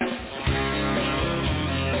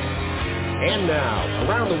And now,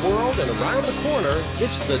 around the world and around the corner,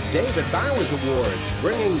 it's the David Bowers Awards,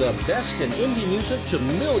 bringing the best in indie music to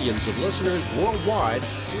millions of listeners worldwide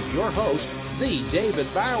with your host, the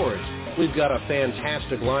David Bowers. We've got a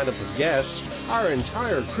fantastic lineup of guests, our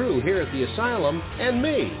entire crew here at the Asylum, and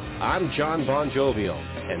me. I'm John Bon Jovial.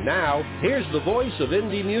 And now, here's the voice of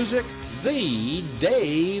indie music, the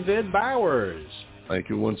David Bowers. Thank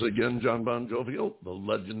you once again, John Bon Jovial, the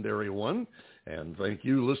legendary one. And thank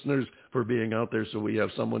you, listeners, for being out there so we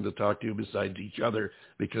have someone to talk to besides each other,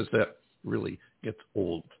 because that really gets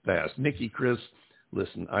old fast. Nikki, Chris,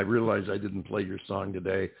 listen, I realize I didn't play your song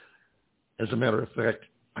today. As a matter of fact,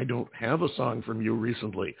 I don't have a song from you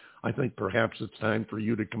recently. I think perhaps it's time for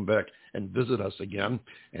you to come back and visit us again,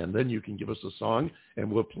 and then you can give us a song,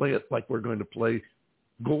 and we'll play it like we're going to play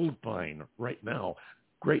Gold Pine right now.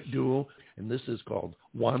 Great duo, and this is called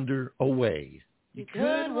Wander Away. You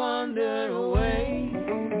could wander away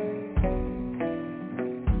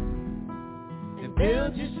and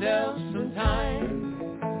build yourself some time.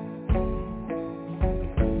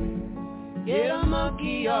 Get a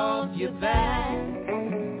monkey off your back.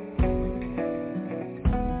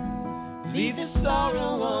 Leave the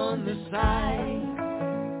sorrow on the side.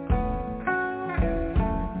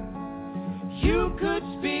 You could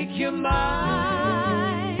speak your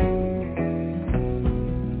mind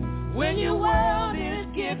when your world is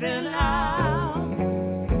giving out.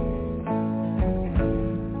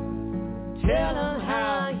 Tell them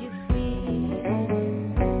how you feel.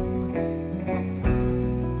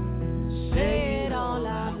 Say it all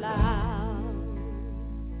out loud.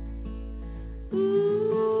 Ooh.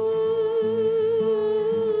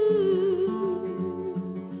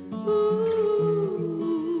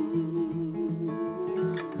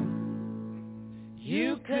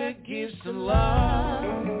 Give some love.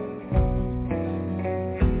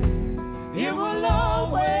 It will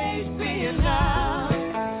always be enough.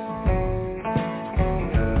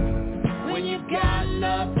 When you've got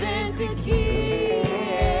nothing to give,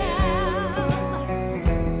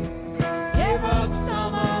 give up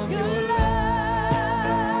some of your love.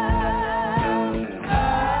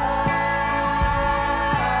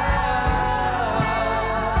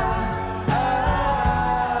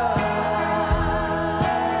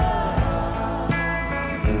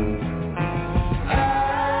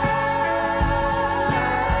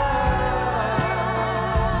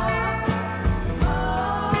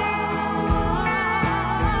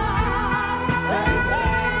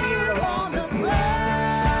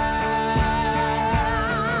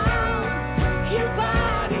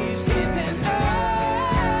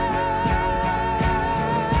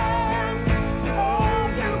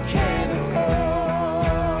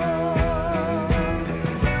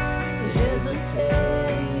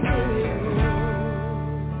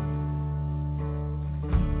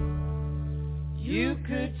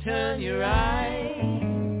 Turn your eyes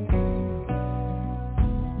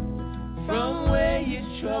from where your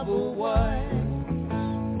trouble was.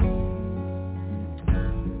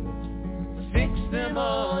 Fix them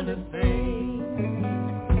on a thing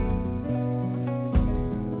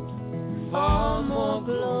far more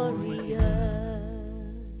glorious.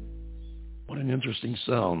 What an interesting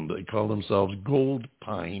sound. They call themselves Gold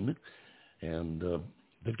Pine, and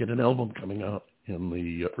they've got an album coming out in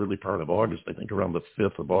the early part of August, I think around the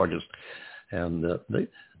 5th of August. And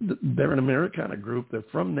they're an Americana group. They're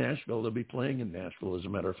from Nashville. They'll be playing in Nashville, as a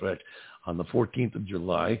matter of fact, on the 14th of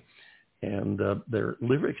July. And their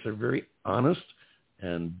lyrics are very honest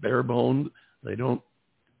and bare-boned. They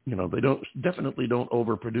definitely don't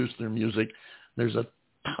overproduce their music. There's a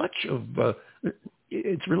touch of,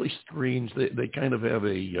 it's really strange. They kind of have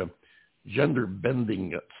a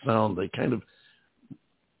gender-bending sound. They kind of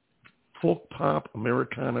folk pop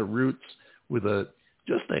Americana roots with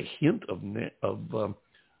just a hint of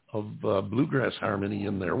bluegrass harmony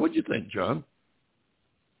in there. What do you think, John?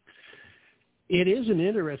 It is an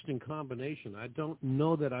interesting combination. I don't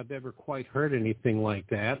know that I've ever quite heard anything like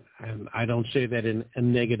that, and I don't say that in a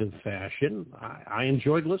negative fashion. I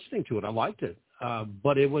enjoyed listening to it. I liked it.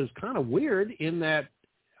 But it was kind of weird in that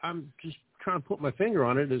I'm just trying to put my finger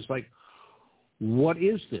on it. It's like, what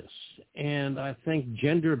is this? And I think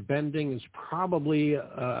gender bending is probably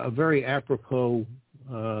a very apropos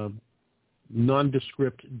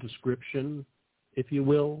nondescript description, if you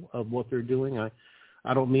will, of what they're doing. I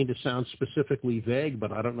don't mean to sound specifically vague,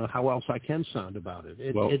 but I don't know how else I can sound about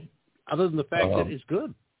it. Other than the fact that it's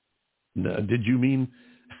good. Did you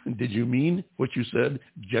mean what you said,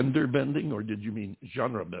 gender bending, or did you mean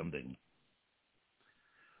genre bending?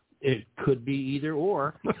 It could be either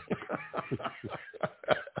or.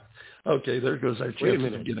 Okay, there goes our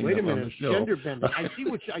chances of getting up on the show. Gender bending. I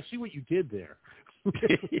see what you did there.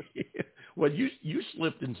 Well, you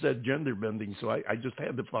slipped and said gender bending, so I just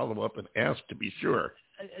had to follow up and ask to be sure.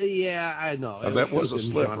 Yeah, I know. That was a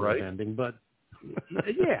slip, right? Bending, but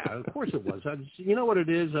yeah, of course it was. You know what it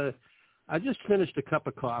is? I just finished a cup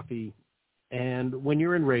of coffee, and when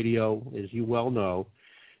you're in radio, as you well know,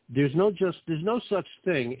 there's no such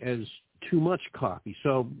thing as too much coffee.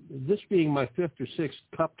 So this being my 5th or 6th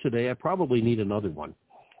cup today, I probably need another one.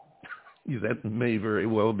 That may very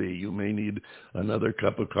well be. You may need another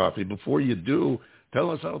cup of coffee. Before you do,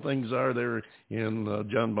 tell us how things are there in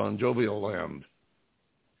John Bon Jovial land.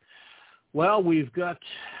 Well, we've got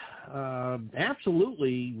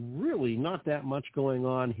absolutely really not that much going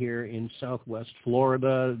on here in Southwest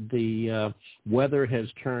Florida. The weather has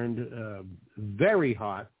turned very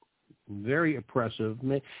hot, very oppressive,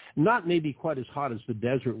 not maybe quite as hot as the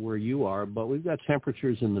desert where you are, but we've got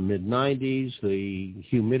temperatures in the mid-90s. The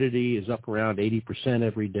humidity is up around 80%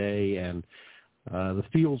 every day, and the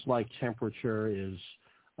feels-like temperature is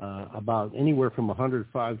about anywhere from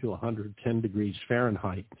 105 to 110 degrees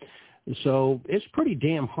Fahrenheit. So it's pretty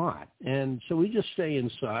damn hot. And so we just stay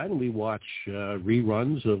inside and we watch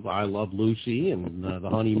reruns of I Love Lucy and The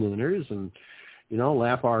Honeymooners and,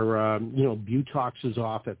 laugh our, butoxes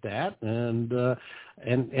off at that and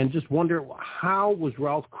just wonder how was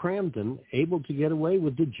Ralph Cramden able to get away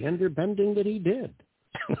with the gender bending that he did?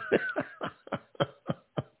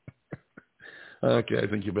 Okay, I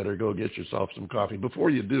think you better go get yourself some coffee. Before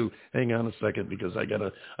you do, hang on a second because I got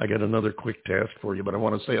another quick task for you. But I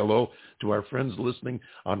want to say hello to our friends listening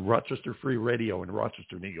on Rochester Free Radio in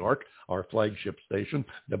Rochester, New York, our flagship station,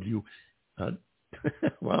 WRFZ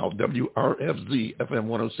FM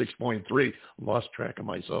 106.3. Lost track of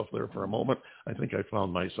myself there for a moment. I think I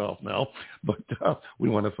found myself now. But we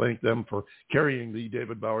want to thank them for carrying the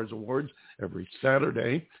David Bowers Awards every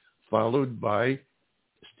Saturday, followed by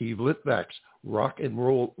Steve Litvak's Rock and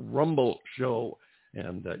Roll Rumble show.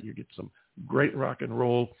 And you get some great rock and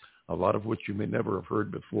roll, a lot of which you may never have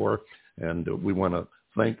heard before. And we want to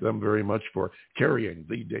thank them very much for carrying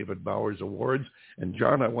the David Bowers Awards. And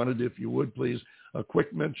John, I wanted, if you would please, a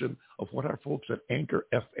quick mention of what our folks at Anchor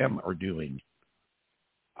FM are doing.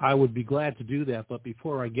 I would be glad to do that, but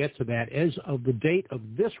before I get to that, as of the date of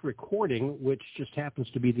this recording, which just happens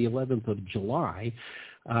to be the 11th of July,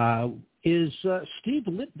 is Steve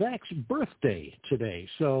Litvak's birthday today.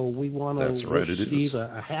 So we want to wish Steve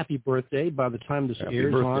a happy birthday. By the time this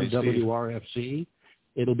airs on WRFC,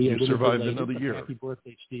 it'll be a little bit later. Another year. Happy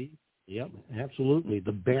birthday, Steve. Yep, absolutely.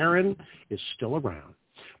 The Baron is still around.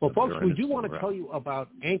 Well, folks, we do want to tell you about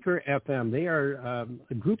Anchor FM. They are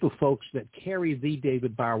a group of folks that carry the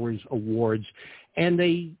David Bowers Awards, and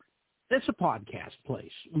it's a podcast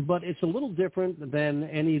place, but it's a little different than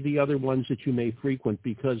any of the other ones that you may frequent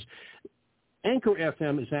because Anchor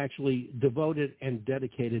FM is actually devoted and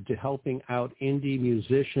dedicated to helping out indie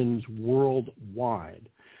musicians worldwide.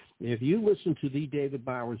 If you listen to the David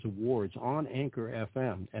Bowers Awards on Anchor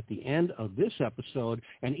FM, at the end of this episode,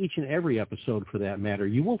 and each and every episode for that matter,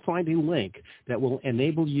 you will find a link that will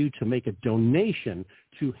enable you to make a donation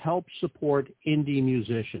to help support indie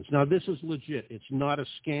musicians. Now, this is legit. It's not a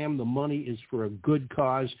scam. The money is for a good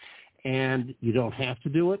cause, and you don't have to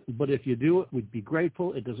do it. But if you do it, we'd be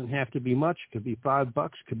grateful. It doesn't have to be much. It could be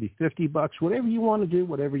 $5, could be $50, whatever you want to do,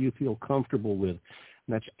 whatever you feel comfortable with. And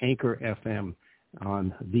that's Anchor FM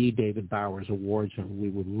on the David Bowers Awards, and we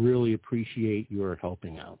would really appreciate your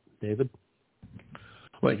helping out. David?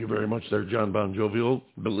 Thank you very much there, John Bon Jovial.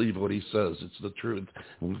 Believe what he says. It's the truth.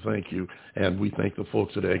 And thank you. And we thank the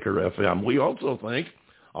folks at Anchor FM. We also thank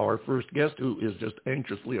our first guest, who is just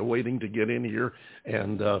anxiously awaiting to get in here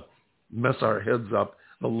and mess our heads up.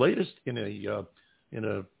 The latest in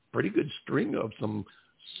a pretty good string of some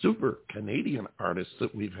super Canadian artists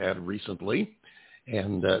that we've had recently.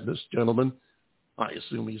 And this gentleman, I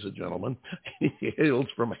assume he's a gentleman. He hails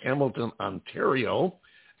from Hamilton, Ontario,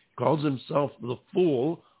 calls himself the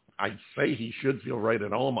Foole. I'd say he should feel right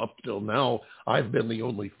at home. Up till now, I've been the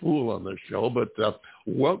only fool on this show, but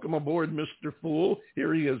welcome aboard, Mr. Foole.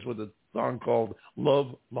 Here he is with a song called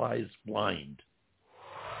Love Lies Blind.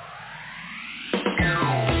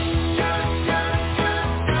 Again.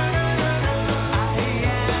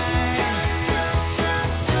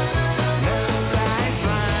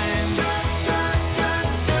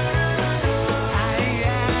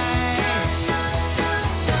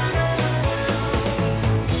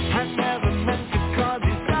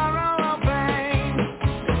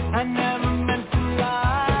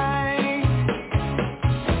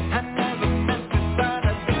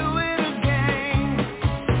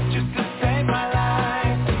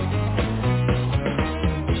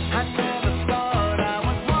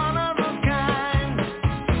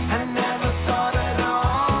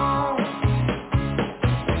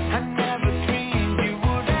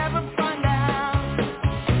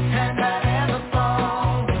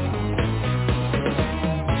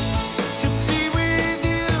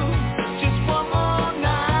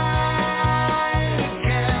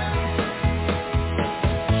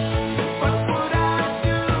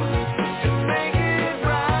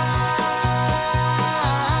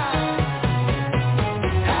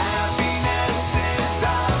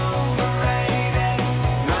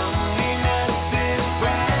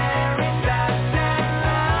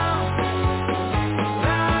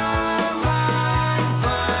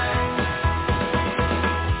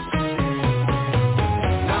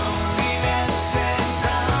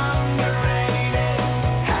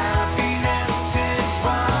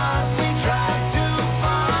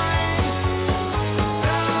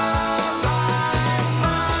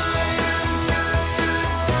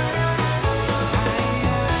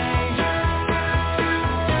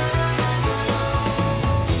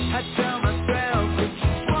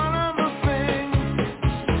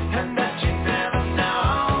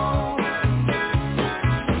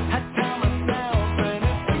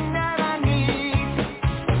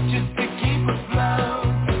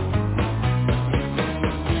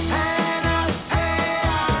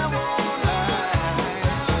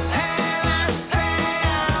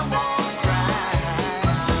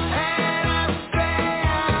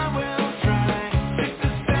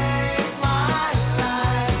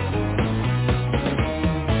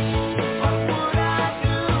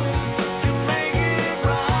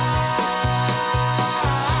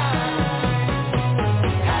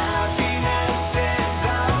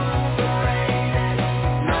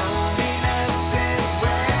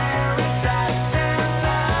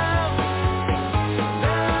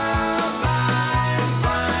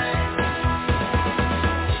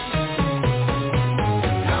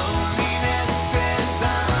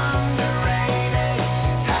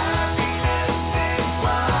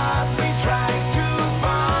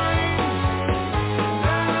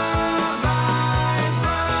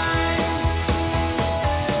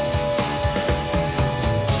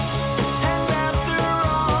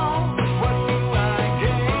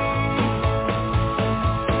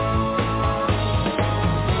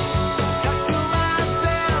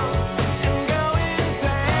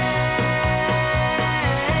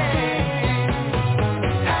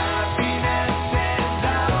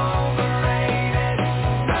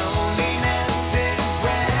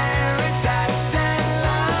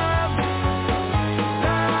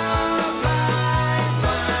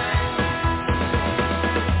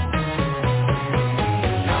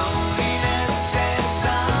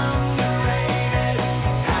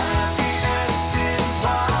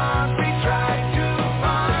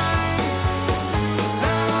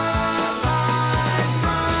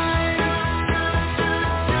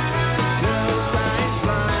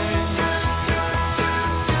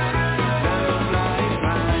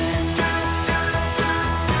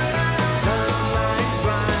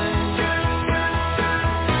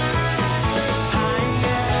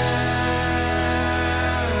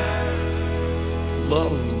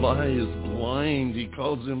 eye is blind. He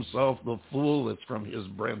calls himself the Foole. It's from his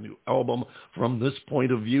brand new album, From This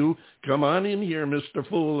Point of View. Come on in here, Mr.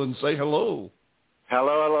 Foole, and say hello.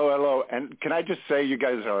 Hello. And can I just say you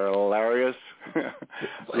guys are hilarious?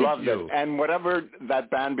 Loved it. And whatever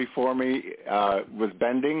that band before me was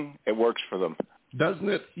bending, it works for them. Doesn't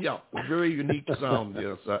it? Yeah, a very unique sound,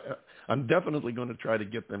 yes. I'm definitely going to try to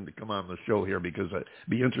get them to come on the show here because it'd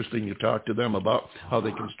be interesting to talk to them about how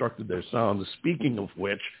they constructed their sound. Speaking of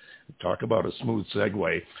which, talk about a smooth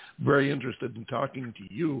segue. Very interested in talking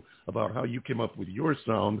to you about how you came up with your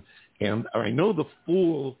sound. And I know the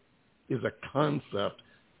Foole is a concept.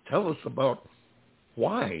 Tell us about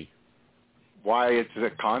why. Why it's a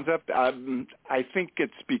concept? I think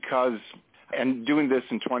it's because, and doing this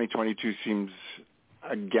in 2022 seems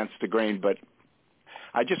against the grain, but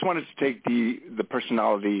I just wanted to take the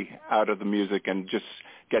personality out of the music and just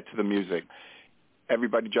get to the music.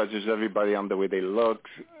 Everybody judges everybody on the way they look,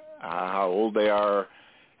 how old they are,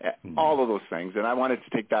 all of those things. And I wanted to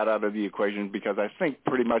take that out of the equation because I think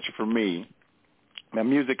pretty much for me, the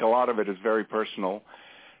music, a lot of it is very personal,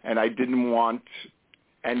 and I didn't want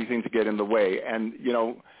anything to get in the way. And, you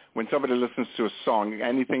know, when somebody listens to a song,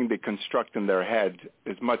 anything they construct in their head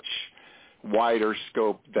is much wider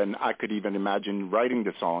scope than I could even imagine writing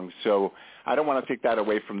the song. So I don't want to take that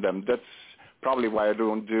away from them. That's probably why I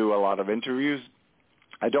don't do a lot of interviews.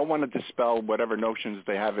 I don't want to dispel whatever notions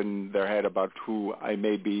they have in their head about who I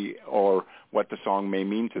may be or what the song may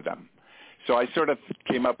mean to them. So I sort of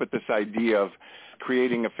came up with this idea of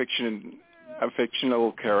creating a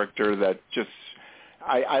fictional character that just,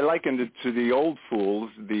 I likened it to the old fools,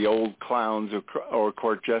 the old clowns or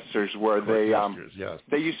court jesters, where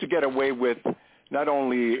they used to get away with not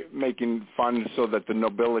only making fun so that the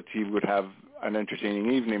nobility would have an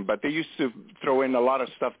entertaining evening, but they used to throw in a lot of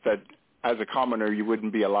stuff that, as a commoner, you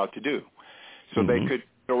wouldn't be allowed to do. So they could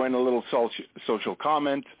throw in a little social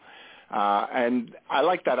comment, and I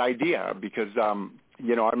like that idea because,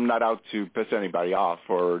 you know, I'm not out to piss anybody off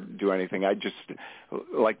or do anything. I just,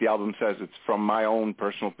 like the album says, it's from my own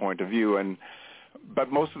personal point of view.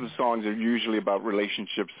 But most of the songs are usually about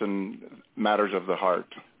relationships and matters of the heart.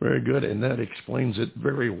 Very good, and that explains it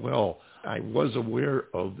very well. I was aware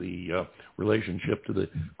of the relationship to the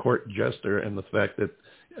court jester and the fact that,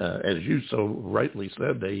 as you so rightly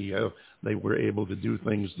said, they were able to do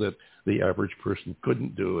things that the average person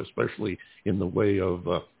couldn't do, especially in the way of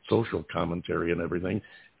social commentary and everything.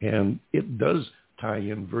 And it does tie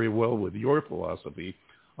in very well with your philosophy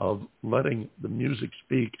of letting the music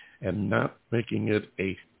speak and not making it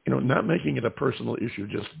a personal issue,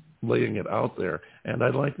 just laying it out there. And I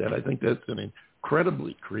like that. I think that's an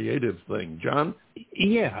incredibly creative thing. John?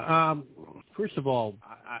 Yeah. First of all,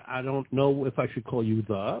 I don't know if I should call you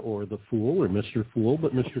or the Fool or Mr. Fool,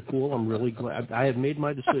 but Mr. Fool, I'm really glad. I have made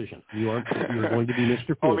my decision. You're going to be Mr.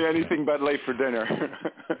 Fool. Call me anything but late for dinner.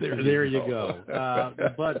 There you go.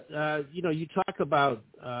 But you know, you talk about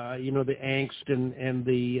you know, the angst and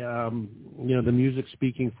the you know, the music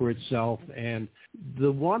speaking for itself, and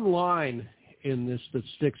the one line in this that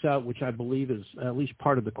sticks out, which I believe is at least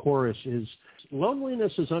part of the chorus, is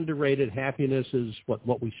loneliness is underrated, happiness is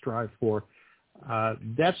what we strive for.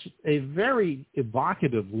 That's a very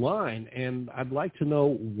evocative line, and I'd like to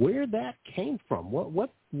know where that came from.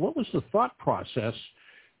 What was the thought process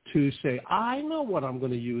to say, I know what I'm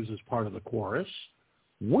going to use as part of the chorus?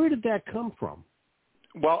 Where did that come from?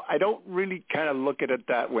 Well, I don't really kind of look at it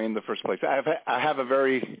that way in the first place. I have a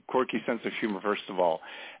very quirky sense of humor, first of all,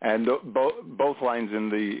 and both lines in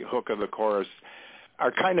the hook of the chorus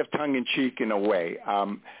are kind of tongue-in-cheek in a way.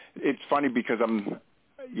 It's funny because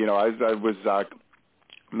you know, as I was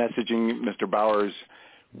messaging Mr. Bowers,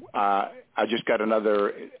 I just got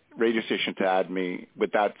another radio station to add me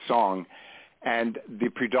with that song. And the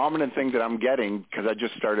predominant thing that I'm getting, because I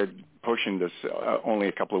just started pushing this only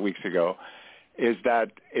a couple of weeks ago, is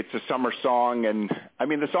that it's a summer song. And, I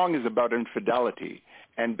mean, the song is about infidelity.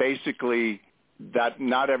 And basically that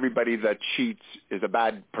not everybody that cheats is a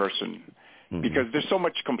bad person. Mm-hmm. Because there's so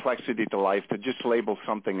much complexity to life to just label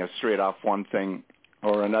something as straight off one thing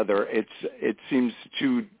or another, it seems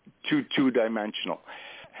too two-dimensional.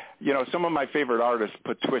 You know, some of my favorite artists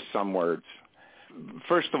put twists on words.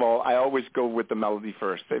 First of all, I always go with the melody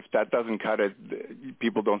first. If that doesn't cut it,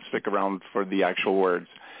 people don't stick around for the actual words.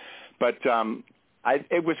 But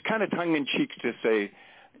it was kind of tongue-in-cheek to say,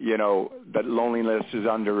 you know, that loneliness is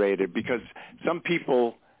underrated, because some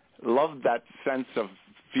people love that sense of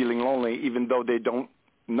feeling lonely even though they don't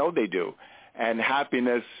know they do. And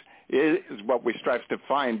happiness is what we strive to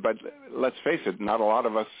find, but let's face it, not a lot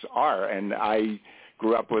of us are. And I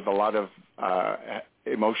grew up with a lot of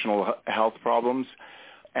emotional health problems.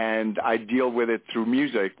 and I deal with it through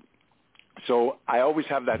music. So I always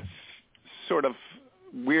have that sort of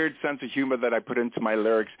weird sense of humor that I put into my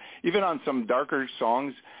lyrics. Even on some darker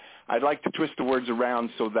songs, I'd like to twist the words around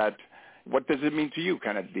so that what does it mean to you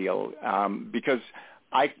kind of deal. Because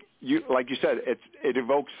like you said, it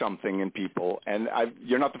evokes something in people, and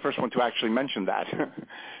you're not the first one to actually mention that.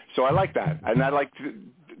 So I like that, and I like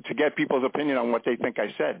to get people's opinion on what they think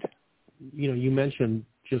I said. You mentioned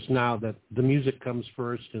just now that the music comes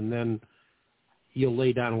first, and then you'll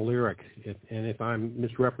lay down a lyric. And if I'm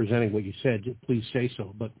misrepresenting what you said, please say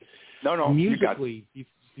so. But no, musically,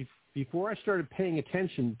 before I started paying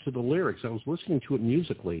attention to the lyrics, I was listening to it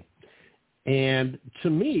musically, and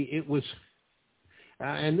to me, it was.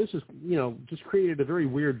 And this is, just created a very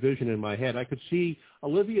weird vision in my head. I could see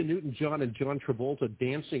Olivia Newton-John and John Travolta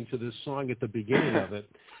dancing to this song at the beginning of it.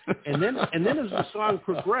 And then as the song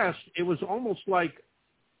progressed, it was almost like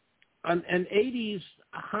an 80s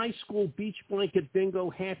high school beach blanket bingo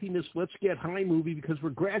happiness, let's get high movie because we're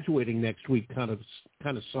graduating next week kind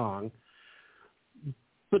of song.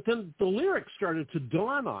 But then the lyrics started to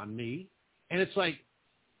dawn on me, and it's like,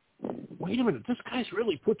 wait a minute, this guy's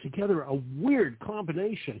really put together a weird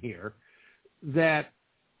combination here that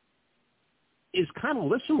is kind of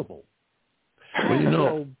listenable. Well,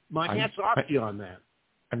 so my hat's off to you on that.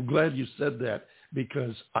 I'm glad you said that,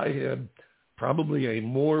 because I had probably a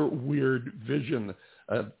more weird vision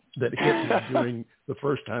that hit me during the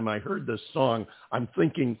first time I heard this song. I'm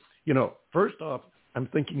thinking, first off, I'm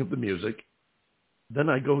thinking of the music. Then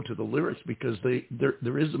I go to the lyrics because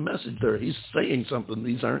there is a message there. He's saying something.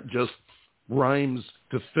 These aren't just rhymes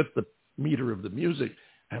to fit the meter of the music.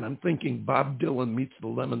 And I'm thinking Bob Dylan meets the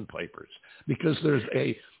Lemon Pipers, because there's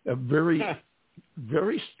a very,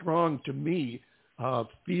 very strong, to me,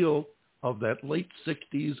 feel of that late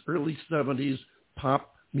 60s, early 70s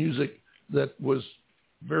pop music that was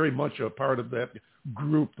very much a part of that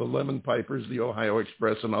group, the Lemon Pipers, the Ohio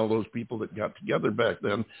Express, and all those people that got together back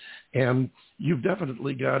then. And you've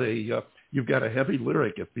definitely got a heavy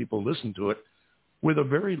lyric, if people listen to it, with a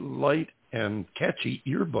very light and catchy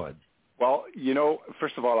earbud. Well,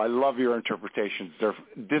 first of all, I love your interpretations.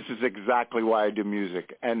 This is exactly why I do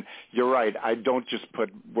music. And you're right, I don't just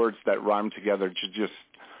put words that rhyme together to just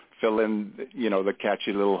fill in, the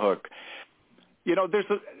catchy little hook.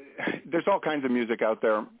 There's all kinds of music out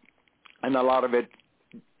there, and a lot of it,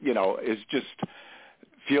 is just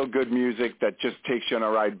feel-good music that just takes you on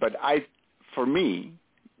a ride. But for me,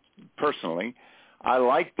 personally, I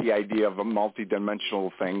like the idea of a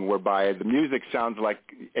multi-dimensional thing whereby the music sounds like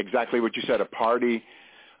exactly what you said, a party,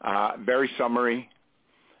 very summery.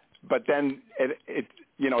 But then,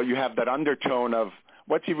 you have that undertone of,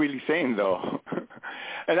 what's he really saying, though?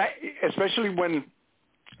 And especially when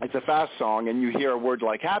it's a fast song and you hear a word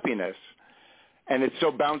like happiness, and it's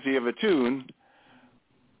so bouncy of a tune,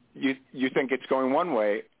 you think it's going one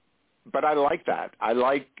way, but I like that. I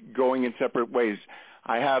like going in separate ways.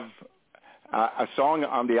 I have a song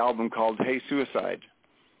on the album called Hey Suicide,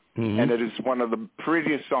 and it is one of the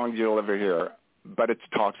prettiest songs you'll ever hear, but it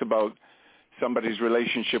talks about somebody's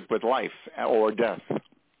relationship with life or death.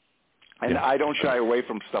 And I don't shy away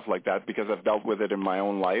from stuff like that because I've dealt with it in my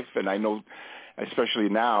own life, and I know, especially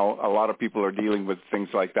now, a lot of people are dealing with things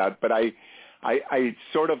like that. But I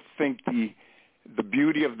sort of think the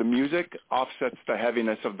beauty of the music offsets the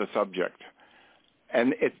heaviness of the subject.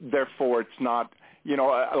 And therefore it's not,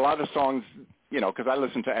 a lot of songs, because I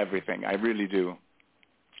listen to everything. I really do.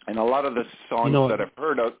 And a lot of the songs that I've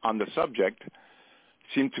heard on the subject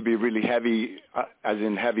seem to be really heavy, as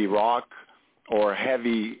in heavy rock or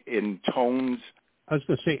heavy in tones. I was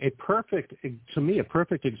going to say a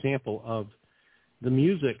perfect example of the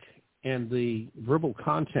music and the verbal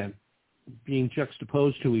content being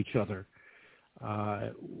juxtaposed to each other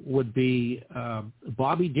would be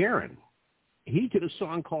Bobby Darin. He did a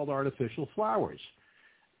song called Artificial Flowers.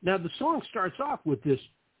 Now, the song starts off with this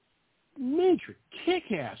major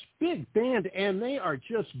kick-ass big band, and they are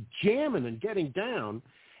just jamming and getting down.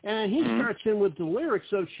 And he starts in with the lyrics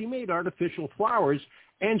of, she made artificial flowers,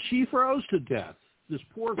 and she froze to death, this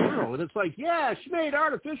poor girl. And it's like, yeah, she made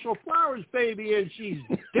artificial flowers, baby, and she's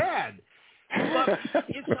dead. But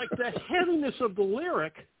it's like the heaviness of the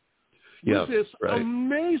lyric with this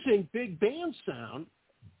amazing big band sound,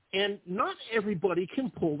 and not everybody can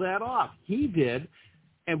pull that off. He did,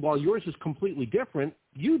 and while yours is completely different,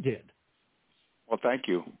 you did. Well, thank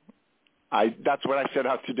you. That's what I set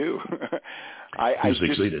out to do. You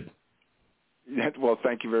succeeded. Well,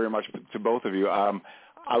 thank you very much to both of you.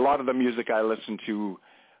 A lot of the music I listen to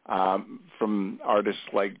from artists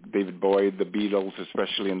like David Bowie, the Beatles,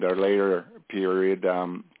 especially in their later period,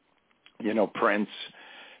 Prince,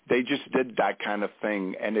 they just did that kind of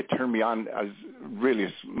thing, and it turned me on as really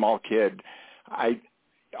a small kid.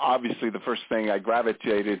 Obviously, the first thing I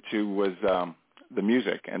gravitated to was the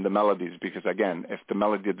music and the melodies, because, again, if the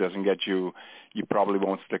melody doesn't get you, you probably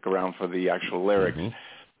won't stick around for the actual lyrics. Mm-hmm.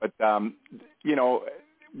 But,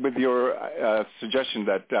 with your suggestion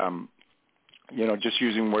that, just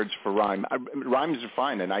using words for rhymes are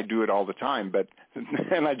fine, and I do it all the time,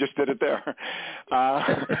 and I just did it there.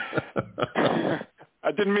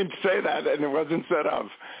 I didn't mean to say that, and it wasn't set up.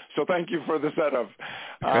 So thank you for the setup.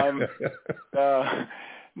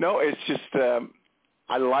 No, it's just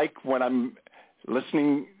I like when I'm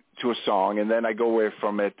listening to a song and then I go away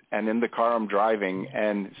from it, and in the car I'm driving,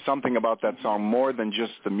 and something about that song, more than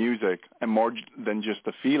just the music and more than just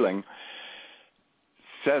the feeling,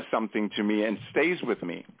 says something to me and stays with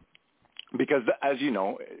me. Because, as you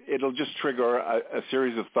know, it'll just trigger a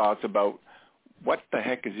series of thoughts about what the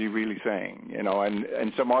heck is he really saying,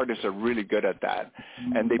 and some artists are really good at that.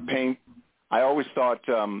 And they paint. I always thought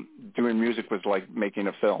doing music was like making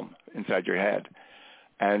a film inside your head.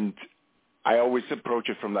 And I always approach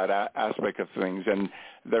it from that aspect of things, and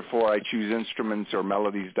therefore I choose instruments or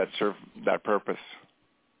melodies that serve that purpose.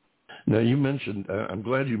 Now, you mentioned, I'm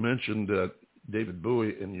glad you mentioned David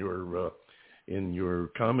Bowie in your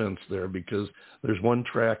comments there, because there's one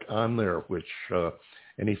track on there which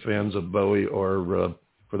any fans of Bowie, or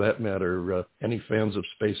for that matter, any fans of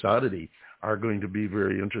Space Oddity are going to be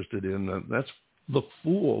very interested in. That's The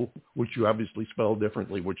Foole, which you obviously spell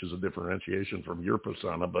differently, which is a differentiation from your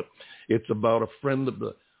persona, but it's about a friend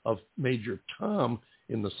of Major Tom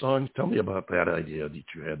in the song. Tell me about that idea that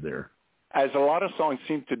you had there. As a lot of songs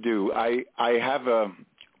seem to do, I have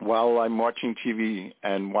while I'm watching TV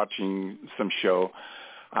and watching some show,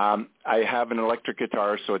 I have an electric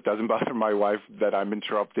guitar, so it doesn't bother my wife that I'm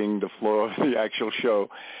interrupting the flow of the actual show.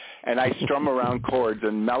 And I strum around chords,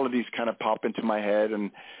 and melodies kind of pop into my head.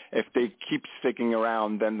 And if they keep sticking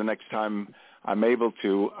around, then the next time I'm able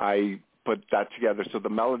to, I put that together so the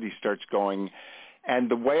melody starts going. And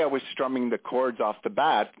the way I was strumming the chords off the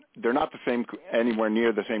bat, they're not the same, anywhere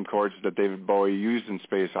near the same chords that David Bowie used in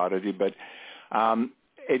Space Oddity, but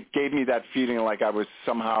it gave me that feeling like I was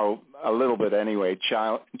somehow, a little bit anyway,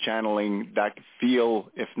 channeling that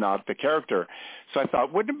feel, if not the character. So I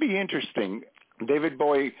thought, wouldn't it be interesting? David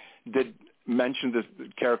Bowie did mention this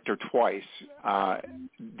character twice.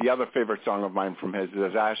 The other favorite song of mine from his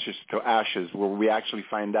is Ashes to Ashes, where we actually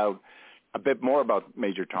find out a bit more about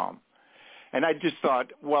Major Tom. And I just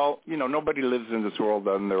thought, well, nobody lives in this world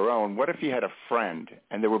on their own. What if he had a friend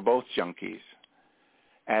and they were both junkies?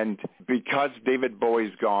 And because David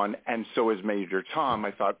Bowie's gone and so is Major Tom,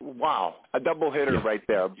 I thought, wow, a double hitter right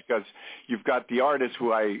there, because you've got the artist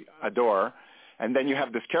who I adore, and then you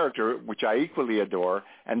have this character, which I equally adore,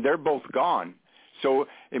 and they're both gone. So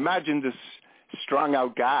imagine this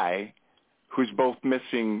strung-out guy who's both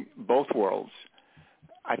missing both worlds.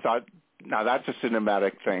 I thought, now that's a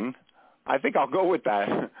cinematic thing. I think I'll go with that.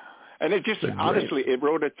 And it just, honestly, it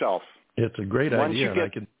wrote itself. It's a great idea.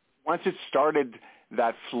 Once it started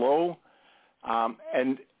that flow,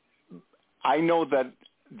 and I know that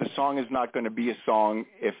the song is not going to be a song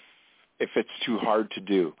if it's too hard to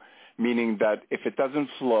do. Meaning that if it doesn't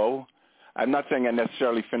flow, I'm not saying I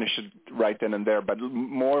necessarily finish it right then and there, but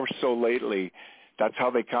more so lately, that's how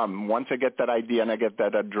they come. Once I get that idea and I get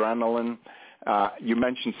that adrenaline, you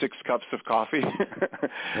mentioned 6 cups of coffee.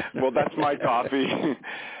 Well, that's my coffee.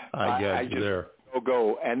 I just there.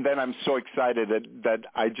 Go. And then I'm so excited that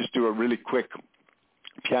I just do a really quick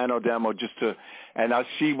piano demo and I'll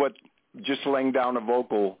see just laying down a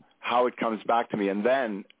vocal, how it comes back to me. And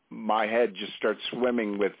then my head just starts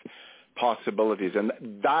swimming with possibilities. And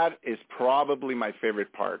that is probably my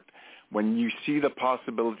favorite part. When you see the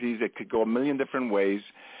possibilities, it could go a million different ways.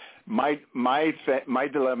 My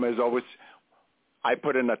dilemma is always, I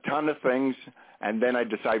put in a ton of things and then I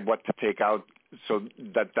decide what to take out so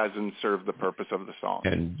that doesn't serve the purpose of the song.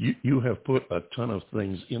 And you have put a ton of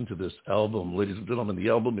things into this album, ladies and gentlemen. The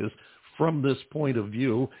album is from this point of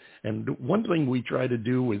view. And one thing we try to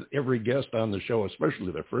do with every guest on the show,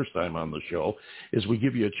 especially their first time on the show, is we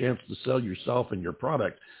give you a chance to sell yourself and your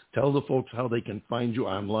product. Tell the folks how they can find you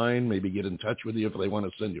online, maybe get in touch with you if they want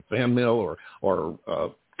to send you fan mail or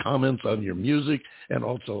comments on your music, and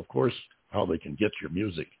also, of course, how they can get your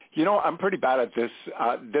music. I'm pretty bad at this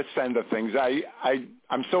end of things.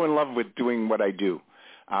 I'm so in love with doing what I do.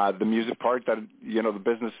 The music part, that the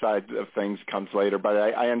business side of things comes later, but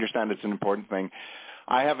I understand it's an important thing.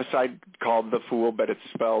 I have a site called The Foole, but it's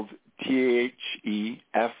spelled TheFoole.com,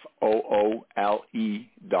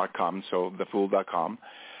 so thefoole.com.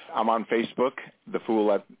 I'm on Facebook, The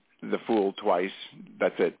Foole at the Foole twice.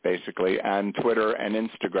 That's it, basically, and Twitter and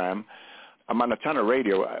Instagram. I'm on a ton of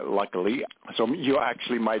radio, luckily, so you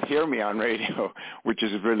actually might hear me on radio, which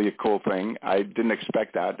is really a cool thing. I didn't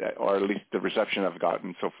expect that, or at least the reception I've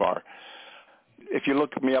gotten so far. If you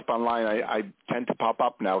look me up online, I tend to pop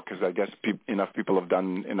up now because I guess enough people have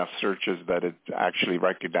done enough searches that it actually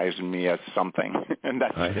recognizes me as something. And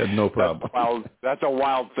that's, I had no problem. That's a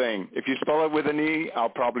wild thing. If you spell it with an E, I'll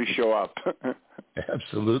probably show up.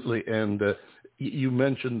 Absolutely. And you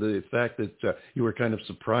mentioned the fact that you were kind of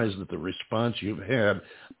surprised at the response you've had.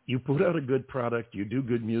 You put out a good product, you do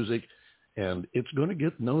good music, and it's going to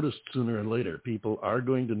get noticed sooner or later. People are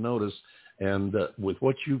going to notice. And with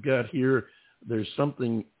what you've got here, there's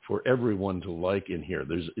something for everyone to like in here.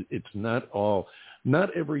 It's not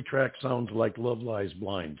every track sounds like Love Lies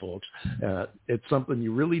Blind, folks. It's something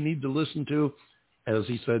you really need to listen to. As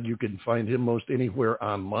he said, you can find him most anywhere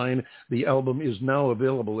online. The album is now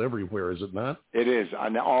available everywhere, is it not? It is,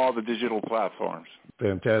 on all the digital platforms.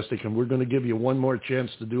 Fantastic. And we're going to give you one more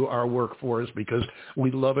chance to do our work for us because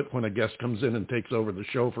we love it when a guest comes in and takes over the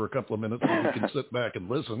show for a couple of minutes and we can sit back and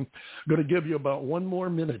listen. I'm going to give you about one more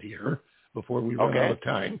minute here before we run out of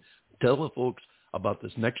time. Tell the folks about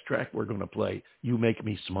this next track we're going to play, You Make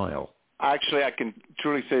Me Smile. Actually, I can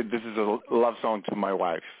truly say this is a love song to my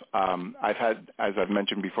wife. I've had, as I've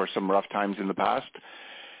mentioned before, some rough times in the past,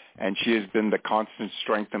 and she has been the constant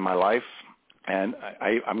strength in my life. And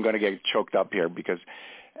I'm going to get choked up here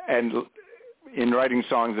and in writing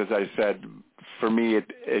songs, as I said, for me,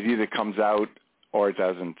 it either comes out or it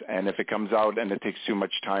doesn't. And if it comes out and it takes too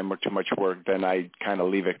much time or too much work, then I kind of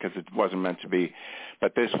leave it because it wasn't meant to be.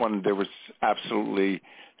 But this one, there was absolutely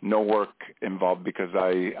no work involved because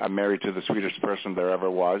I'm married to the sweetest person there ever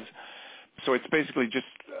was. So it's basically just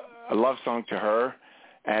a love song to her.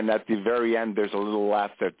 And at the very end, there's a little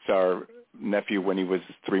laugh that's our nephew when he was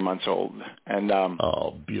 3 months old. And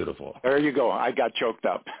oh, beautiful. There you go. I got choked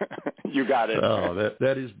up. You got it. Oh,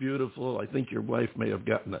 that is beautiful. I think your wife may have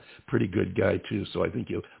gotten a pretty good guy, too, so I think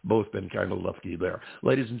you've both been kind of lucky there.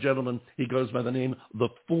 Ladies and gentlemen, he goes by the name The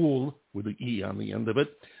Foole, with an E on the end of it,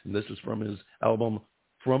 and this is from his album,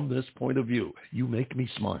 From This Point of View. You Make Me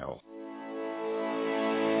Smile.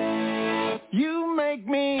 You make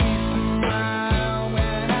me smile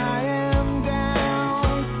when I am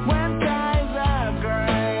down, when times are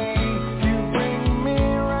gray, you bring me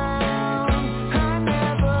around. I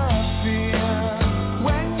never fear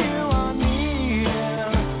when you are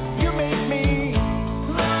near. You make me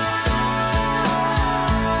smile.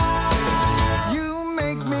 You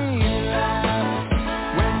make me laugh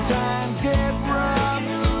when times get rough.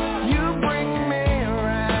 You bring me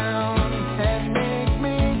around and make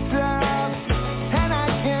me tough. And I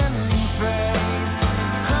can face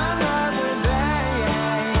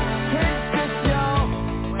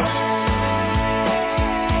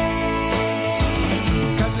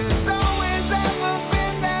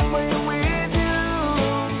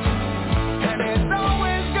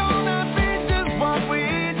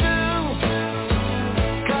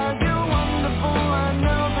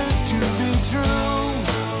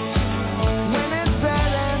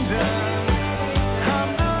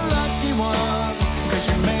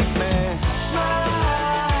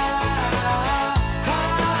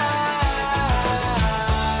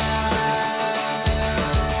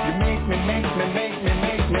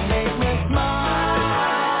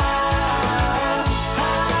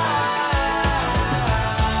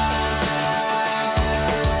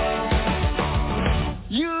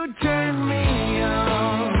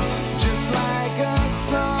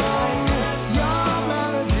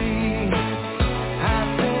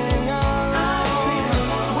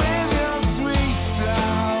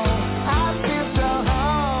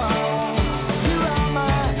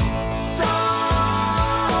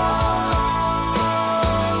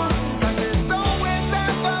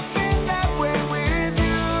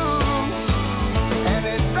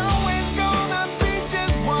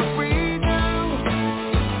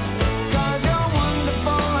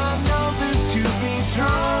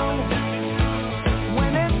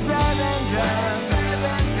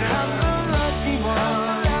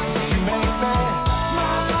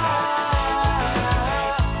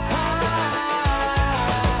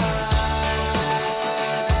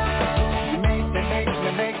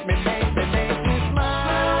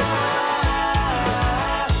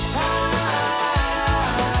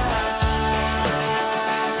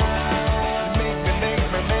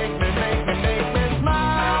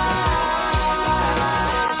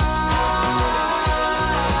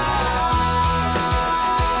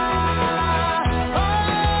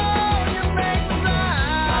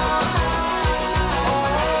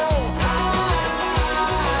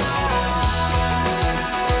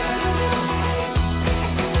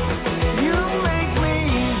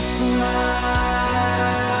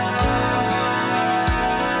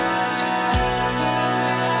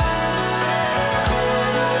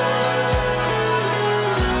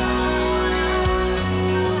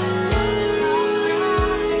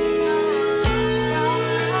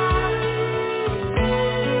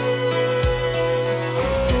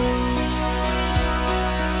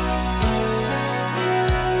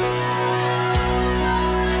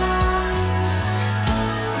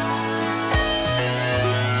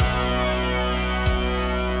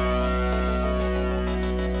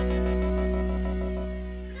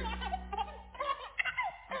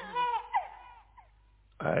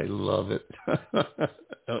I love it.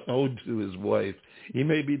 An ode to his wife. He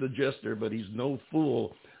may be the jester, but he's no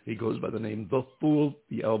fool. He goes by the name The Foole.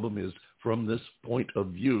 The album is From This Point of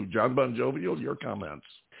View. John Bon Jovial, your comments.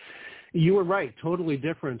 You were right. Totally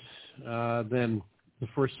different than the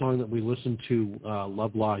first song that we listened to,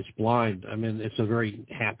 Love Lies Blind. I mean, it's a very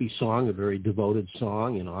happy song, a very devoted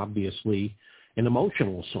song, and obviously an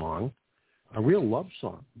emotional song, a real love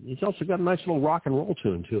song. He's also got a nice little rock and roll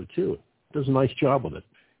tune to it, too. Does a nice job with it.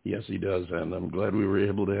 Yes, he does, and I'm glad we were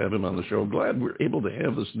able to have him on the show. Glad we're able to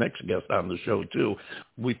have this next guest on the show, too.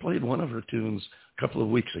 We played one of her tunes a couple of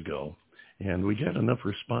weeks ago, and we got enough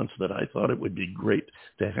response that I thought it would be great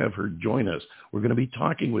to have her join us. We're going to be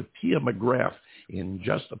talking with Tia McGraff in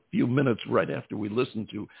just a few minutes right after we listen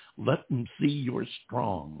to Let 'Em See You're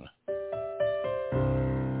Strong.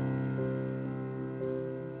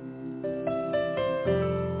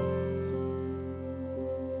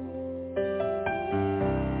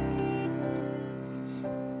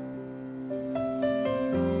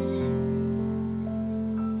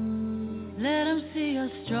 Let 'em see you're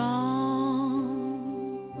strong.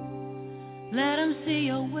 Let 'em see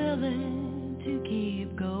you're willing to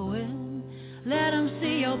keep going. Let 'em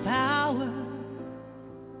see your power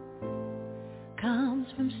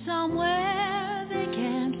comes from somewhere they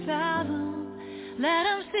can't fathom. Let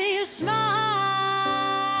 'em see you smile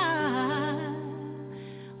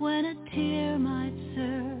when a tear might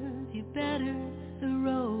serve you better. The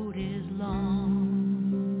road is long.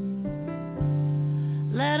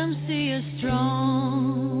 Let 'em see you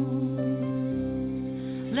strong.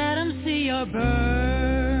 Let 'em see your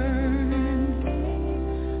burn.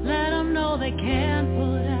 Let 'em know they can't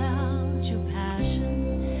put out your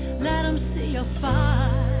passion. Let 'em see your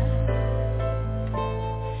fire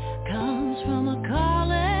comes from a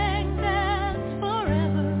calling that's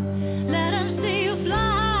forever. Let 'em see you fly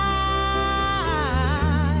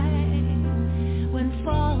when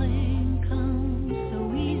falling comes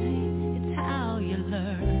so easy. It's how you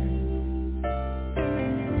learn. So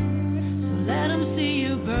let 'em see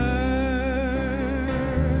you burn.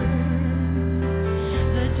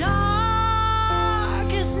 The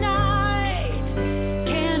darkest night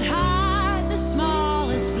can't hide the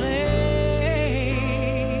smallest flame.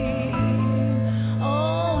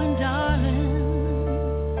 Oh, and darling,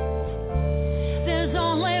 there's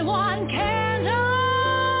only one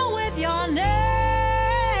candle with your name.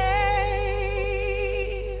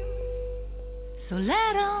 So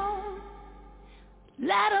let 'em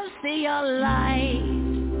see your light.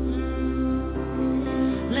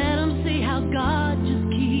 Let 'em see how God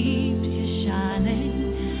just keeps you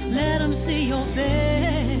shining. Let 'em see your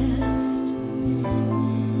best,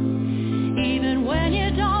 even when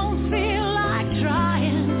you don't feel like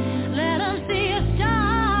trying. Let 'em see a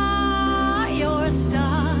star, you're a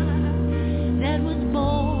star that was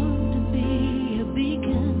born to be a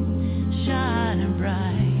beacon, shining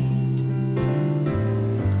bright.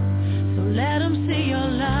 So let 'em see your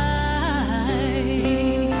light.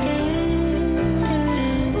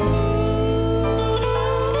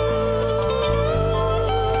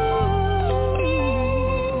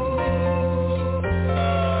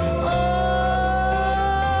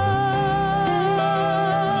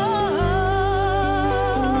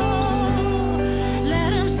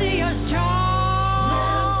 Let 'em see you're strong.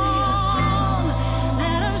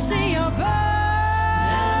 Let 'em see your burn.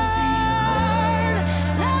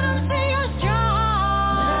 Let 'em see you're strong.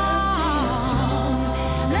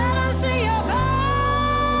 Let 'em see your burn.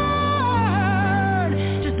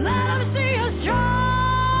 Just let 'em see you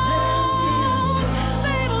strong.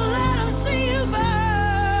 Baby, let 'em see you burn.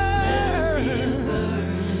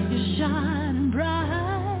 You're shining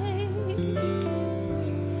bright.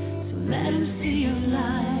 So let 'em see your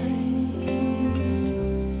light.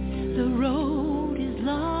 The road is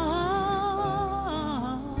long.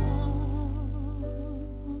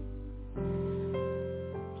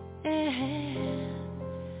 Yeah.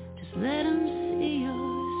 Just let 'em see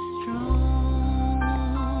you're strong.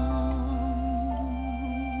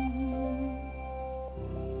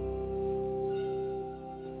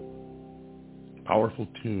 Powerful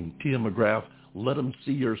tune. Tia McGraff, Let 'Em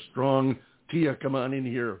See You're Strong. Tia, come on in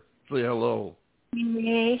here. Say hello.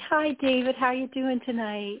 Hey, hi, David. How you doing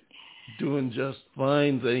tonight? Doing just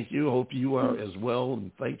fine, thank you. Hope you are as well,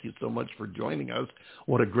 and thank you so much for joining us.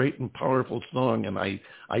 What a great and powerful song, and I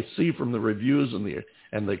see from the reviews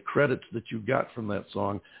and the credits that you got from that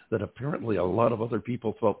song that apparently a lot of other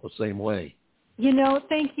people felt the same way. You know,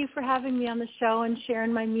 thank you for having me on the show and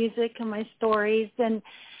sharing my music and my stories. And,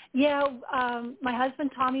 yeah, my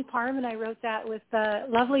husband, Tommy Parham, and I wrote that with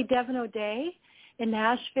lovely Devin O'Day in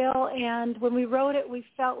Nashville. And when we wrote it, we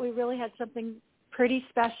felt we really had something pretty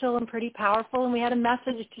special and pretty powerful, and we had a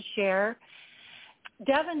message to share.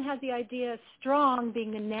 Devin had the idea of strong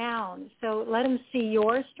being the noun, so let him see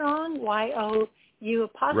your strong, Y-O-U''re.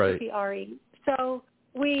 So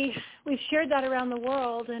we've shared that around the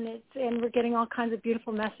world, and we're getting all kinds of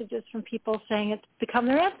beautiful messages from people saying it's become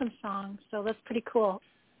their anthem song. So that's pretty cool.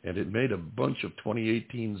 And it made a bunch of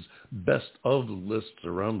 2018's best of lists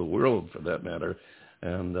around the world, for that matter.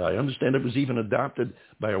 And I understand it was even adopted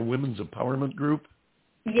by a women's empowerment group.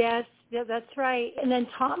 Yes, yeah, that's right. And then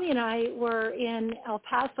Tommy and I were in El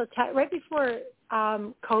Paso right before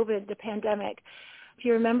COVID, the pandemic. If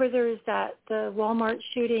you remember, there was the Walmart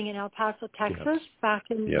shooting in El Paso, Texas, back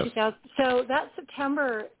in 2000. So that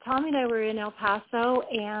September, Tommy and I were in El Paso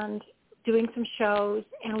and doing some shows,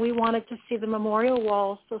 and we wanted to see the memorial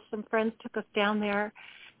wall, so some friends took us down there.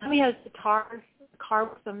 Tommy has a car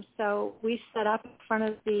with them, so we set up in front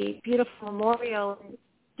of the beautiful memorial and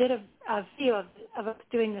did a video of us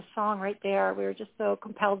doing the song right there. We were just so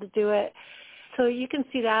compelled to do it. So you can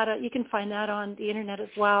see that, you can find that on the internet as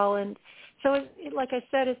well. And so, like I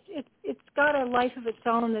said, it's got a life of its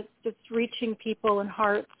own that's reaching people and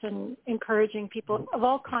hearts and encouraging people of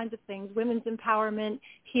all kinds of things, women's empowerment,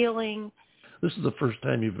 healing. This is the first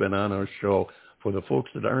time you've been on our show. For the folks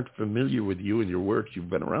that aren't familiar with you and your work, you've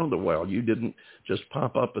been around a while. You didn't just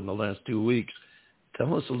pop up in the last 2 weeks.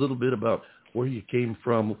 Tell us a little bit about where you came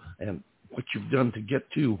from and what you've done to get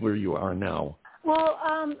to where you are now. Well,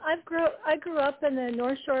 I grew up in the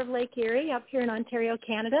North Shore of Lake Erie, up here in Ontario,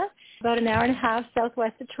 Canada, about an hour and a half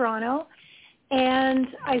southwest of Toronto. And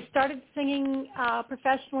I started singing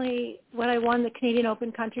professionally when I won the Canadian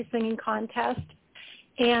Open Country Singing Contest.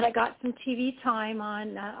 And I got some TV time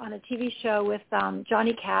on a TV show with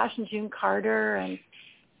Johnny Cash and June Carter, and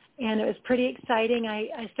it was pretty exciting.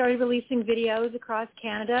 I started releasing videos across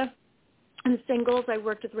Canada and singles. I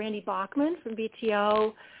worked with Randy Bachman from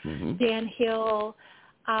BTO, Dan Hill,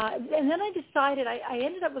 and then I decided I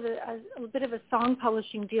ended up with a bit of a song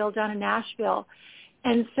publishing deal down in Nashville,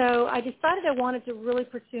 and so I decided I wanted to really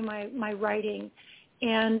pursue my writing,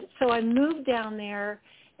 and so I moved down there.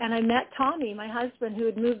 And I met Tommy, my husband, who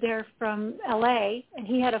had moved there from L.A., and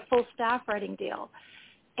he had a full staff writing deal.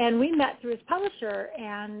 And we met through his publisher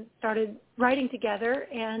and started writing together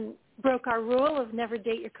and broke our rule of never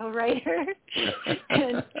date your co-writer.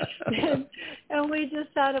 and we just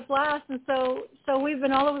had a blast. And so we've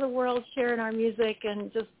been all over the world sharing our music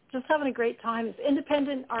and just having a great time as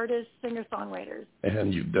independent artists, singer-songwriters.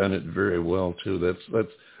 And you've done it very well, too. That's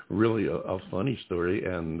really a funny story.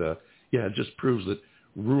 And, it just proves that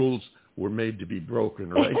rules were made to be broken,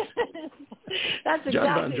 right? That's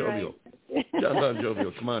exactly right. John Bon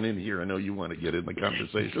Jovial, come on in here. I know you want to get in the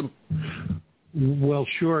conversation. Well,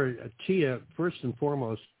 sure. Tia, first and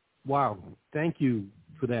foremost, wow, thank you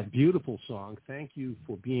for that beautiful song. Thank you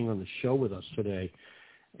for being on the show with us today.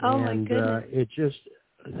 Oh, my goodness. It just,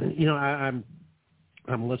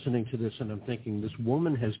 I'm listening to this and I'm thinking, this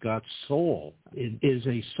woman has got soul. It is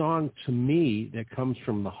a song to me that comes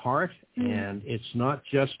from the heart, and it's not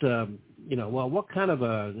just what kind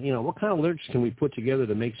of lyrics can we put together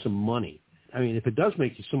to make some money? I mean, if it does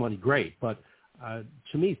make you some money, great. But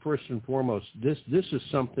to me, first and foremost, this is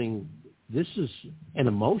something. This is an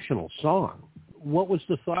emotional song. What was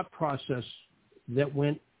the thought process that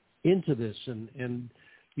went into this? And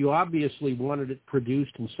you obviously wanted it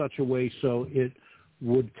produced in such a way so it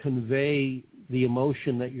would convey the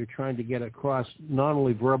emotion that you're trying to get across, not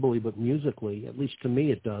only verbally but musically. At least to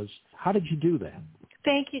me it does. How did you do that?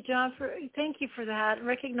 Thank you, John. Thank you for that,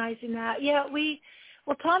 recognizing that. Yeah,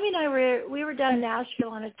 Tommy and I were down in Nashville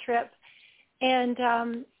on a trip, and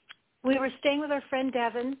we were staying with our friend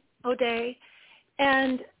Devin O'Day,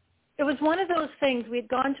 and it was one of those things. We had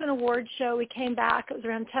gone to an award show. We came back. It was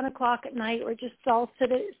around 10 o'clock at night. We're just all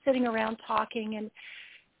sitting around talking, and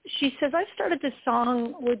she says, I've started this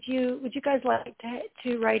song. Would you guys like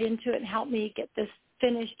to write into it and help me get this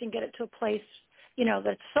finished and get it to a place,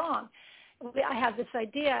 that's song? I have this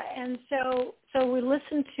idea. And so we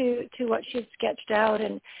listened to what she had sketched out,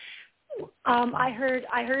 and I heard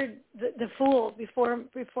the Foole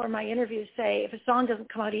before my interview say, if a song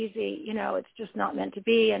doesn't come out easy, it's just not meant to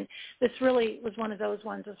be. And this really was one of those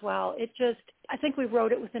ones as well. I think we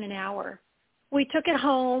wrote it within an hour. We took it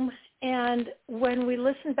home, and when we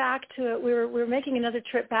listened back to it, we were making another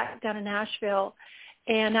trip back down to Nashville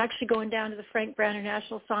and actually going down to the Frank Brown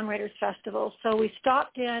International Songwriters Festival. So we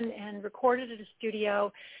stopped in and recorded at a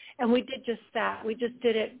studio, and we did just that. We just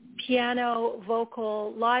did it piano,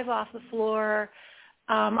 vocal, live off the floor.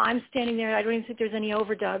 I'm standing there. I don't even think there's any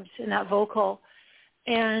overdubs in that vocal.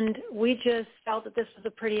 And we just felt that this was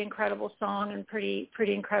a pretty incredible song and pretty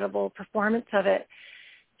incredible performance of it.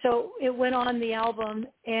 So it went on the album,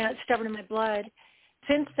 and Stubborn in My Blood.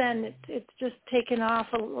 Since then, it's just taken off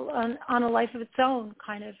on a life of its own,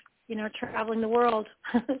 kind of, traveling the world.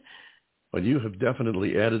 Well, you have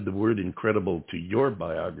definitely added the word incredible to your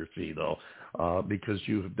biography, though, because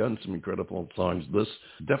you have done some incredible songs. This,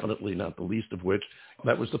 definitely not the least of which,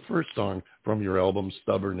 that was the first song from your album,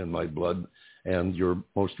 Stubborn in My Blood. And your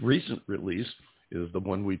most recent release is the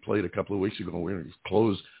one we played a couple of weeks ago. We're going to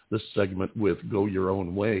close this segment with Go Your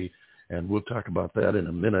Own Way, and we'll talk about that in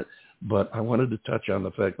a minute. But I wanted to touch on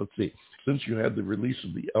the fact, let's see, since you had the release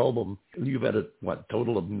of the album, you've had a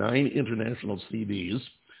total of 9 international CDs.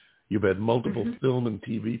 You've had multiple film and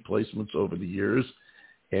TV placements over the years,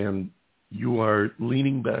 and you are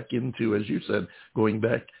leaning back into, as you said, going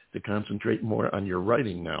back to concentrate more on your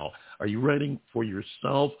writing now. Are you writing for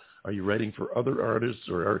yourself? Are you writing for other artists,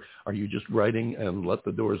 or are you just writing and let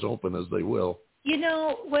the doors open as they will?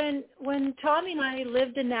 When Tommy and I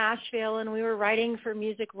lived in Nashville and we were writing for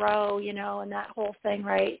Music Row, and that whole thing,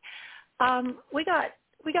 right? We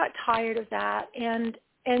got tired of that, and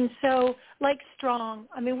so like Strong,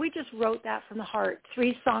 we just wrote that from the heart.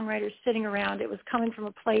 3 songwriters sitting around. It was coming from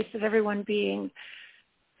a place of everyone being.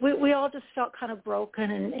 We all just felt kind of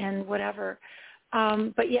broken and whatever.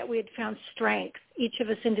 But yet we had found strength. Each of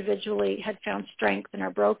us individually had found strength in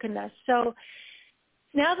our brokenness. So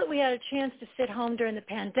now that we had a chance to sit home during the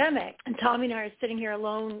pandemic, and Tommy and I are sitting here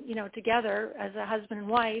alone, together as a husband and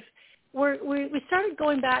wife, we started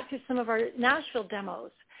going back to some of our Nashville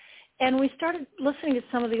demos. And we started listening to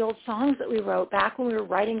some of the old songs that we wrote back when we were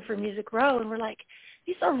writing for Music Row, and we're like,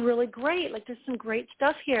 these are really great. Like, there's some great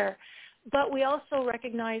stuff here. But we also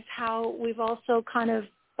recognize how we've also kind of,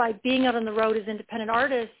 by being out on the road as independent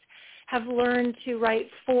artists, have learned to write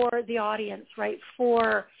for the audience, write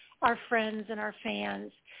for our friends and our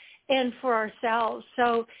fans, and for ourselves.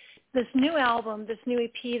 So this new album, this new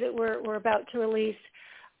EP that we're about to release,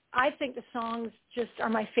 I think the songs just are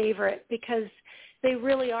my favorite because they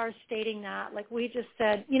really are stating that. Like, we just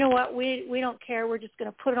said, you know what, we don't care. We're just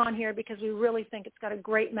going to put it on here because we really think it's got a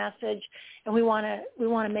great message, and we want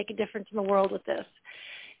to make a difference in the world with this.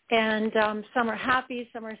 And some are happy,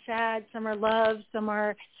 some are sad, some are love, some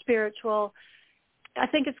are spiritual. I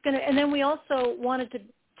think it's going to, and then we also wanted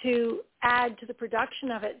to add to the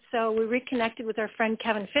production of it. So we reconnected with our friend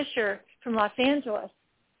Kevin Fisher from Los Angeles.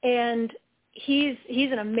 And he's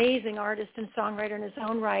an amazing artist and songwriter in his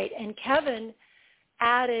own right. And Kevin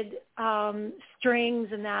added strings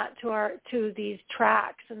and that to these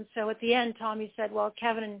tracks. And so at the end, Tommy said, well,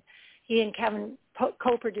 he and Kevin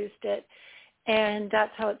co-produced it. And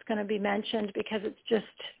that's how it's going to be mentioned because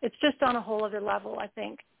it's just on a whole other level, I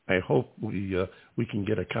think. I hope we can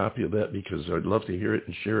get a copy of that because I'd love to hear it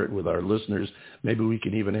and share it with our listeners. Maybe we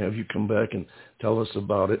can even have you come back and tell us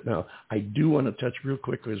about it. Now, I do want to touch real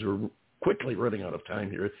quick because we're quickly running out of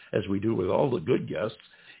time here, as we do with all the good guests.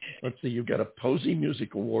 Let's see, you've got a Posey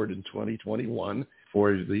Music Award in 2021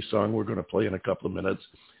 for the song we're going to play in a couple of minutes.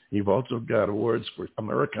 You've also got awards for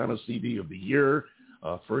Americana CD of the Year,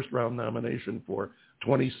 first-round nomination for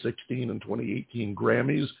 2016 and 2018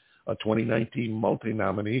 Grammys, a 2019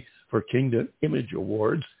 multi-nominee for Kingdom Image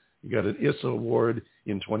Awards. You got an ISSA Award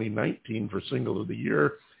in 2019 for Single of the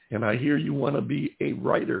Year. And I hear you want to be a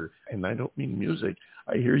writer, and I don't mean music.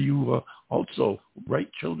 I hear you also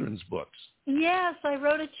write children's books. Yes, I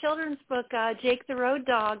wrote a children's book, Jake the Road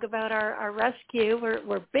Dog, about our rescue.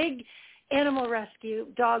 We're big animal rescue,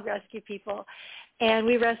 dog rescue people. And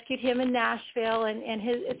we rescued him in Nashville, and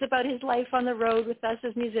it's about his life on the road with us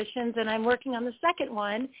as musicians, and I'm working on the second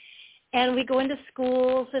one. And we go into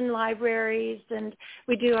schools and libraries, and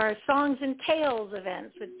we do our Songs and Tales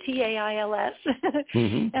events with TAILS.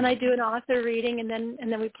 And I do an author reading, and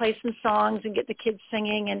then we play some songs and get the kids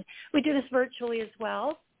singing, and we do this virtually as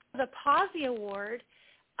well. The Posey Award,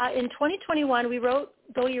 in 2021, we wrote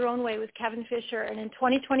Go Your Own Way with Kevin Fisher, and in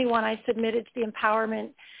 2021, I submitted to the Empowerment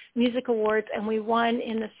Music Awards, and we won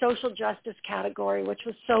in the social justice category, which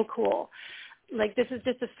was so cool. Like, this is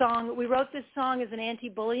just a song. We wrote this song as an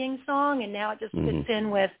anti-bullying song, and now it just fits in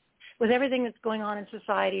with everything that's going on in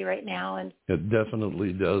society right now. And it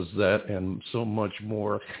definitely does that and so much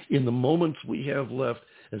more. In the moments we have left,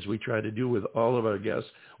 as we try to do with all of our guests,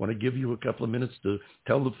 I want to give you a couple of minutes to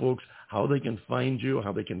tell the folks how they can find you,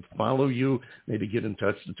 how they can follow you, maybe get in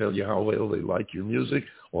touch to tell you how well they like your music,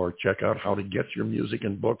 or check out how to get your music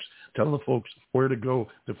and books. Tell the folks where to go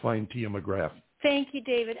to find Tia McGraff. Thank you,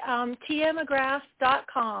 David.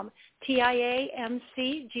 TiaMcGraff.com,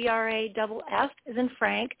 TIAMCGRAFF as in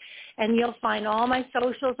Frank, and you'll find all my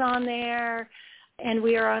socials on there. And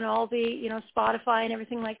we are on all the, Spotify and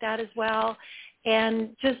everything like that as well.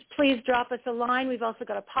 And just please drop us a line. We've also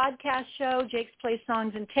got a podcast show, Jake's Play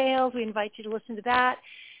Songs and Tales. We invite you to listen to that.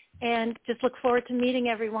 And just look forward to meeting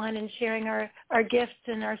everyone and sharing our gifts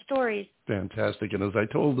and our stories. Fantastic. And as I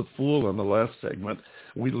told the Foole on the last segment,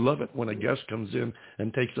 we love it when a guest comes in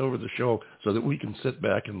and takes over the show so that we can sit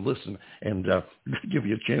back and listen and give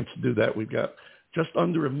you a chance to do that. We've got just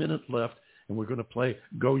under a minute left, and we're going to play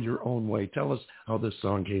Go Your Own Way. Tell us how this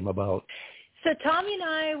song came about. So Tommy and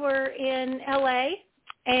I were in L.A.,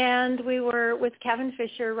 and we were with Kevin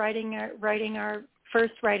Fisher writing our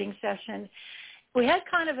first writing session. We had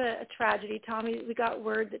kind of a tragedy. We got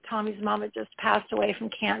word that Tommy's mom had just passed away from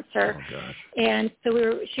cancer. Oh, gosh. And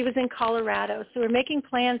so she was in Colorado. So we were making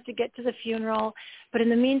plans to get to the funeral. But in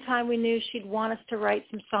the meantime, we knew she'd want us to write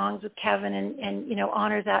some songs with Kevin and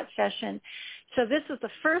honor that session. So this was the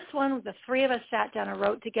first one. The three of us sat down and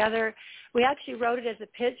wrote together. We actually wrote it as a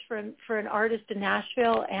pitch for an artist in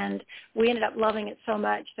Nashville, and we ended up loving it so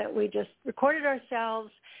much that we just recorded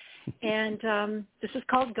ourselves. And this is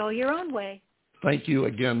called Go Your Own Way. Thank you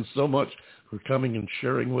again so much for coming and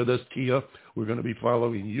sharing with us, Tia. We're going to be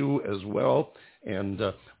following you as well, and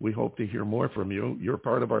we hope to hear more from you. You're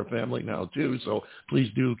part of our family now, too, so please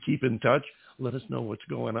do keep in touch. Let us know what's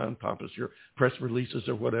going on. Pop us your press releases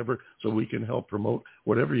or whatever so we can help promote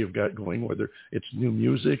whatever you've got going, whether it's new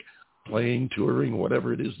music, playing, touring,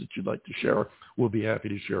 whatever it is that you'd like to share. We'll be happy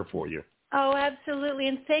to share for you. Oh, absolutely.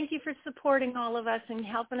 And thank you for supporting all of us and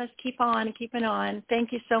helping us keep on and keeping on.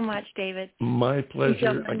 Thank you so much, David. My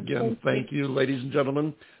pleasure. Again, thank you, ladies and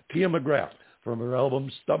gentlemen. Tia McGraff from her album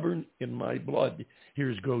Stubborn in My Blood.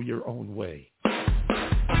 Here's Go Your Own Way.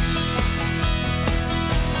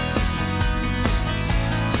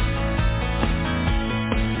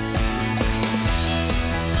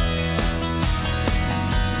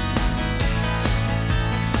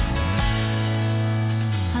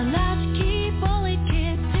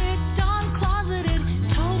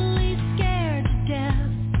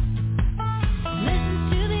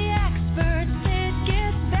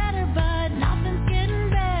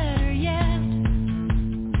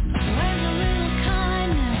 Where's a little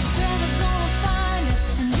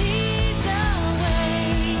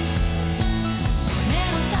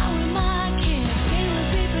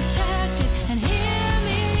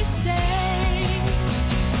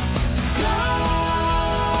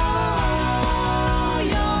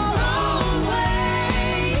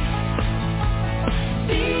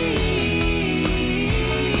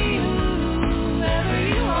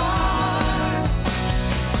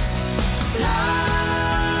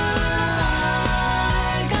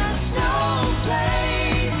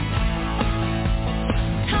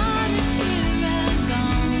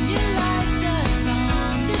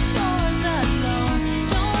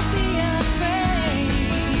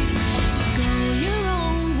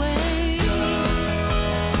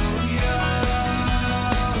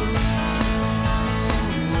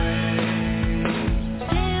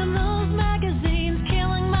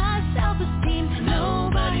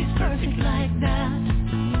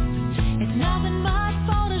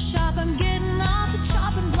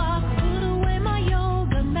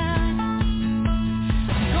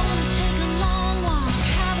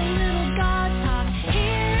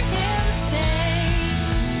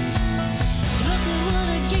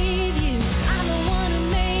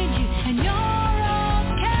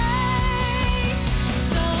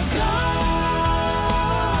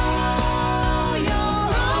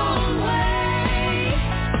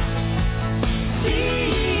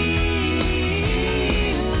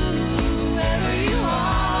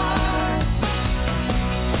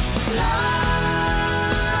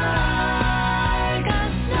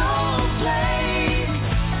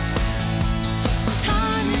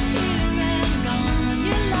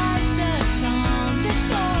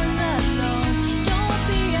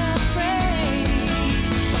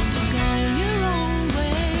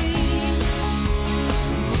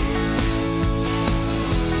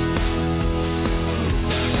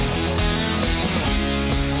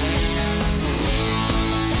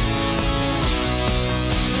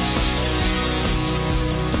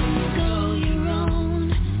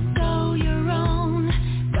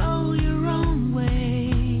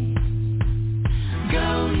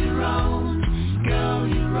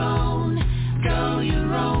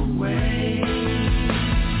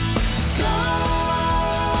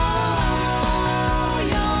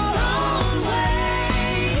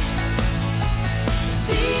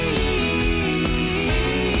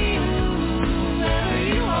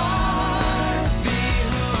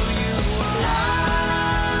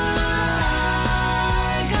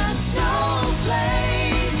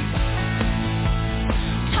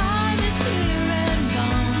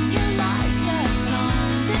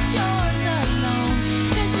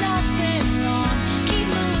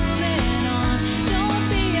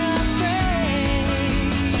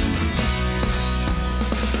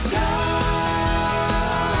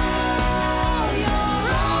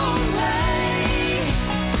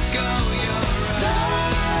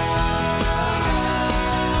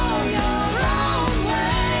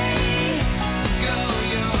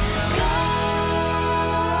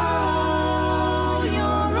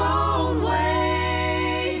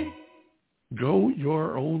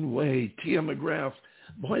Tia McGraff.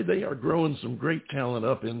 Boy, they are growing some great talent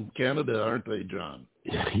up in Canada, aren't they, John?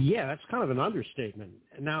 Yeah, that's kind of an understatement.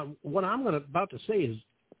 Now, what I'm about to say is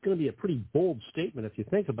going to be a pretty bold statement if you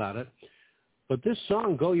think about it. But this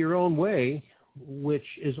song, Go Your Own Way, which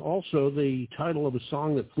is also the title of a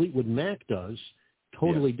song that Fleetwood Mac does,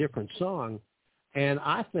 totally different song. And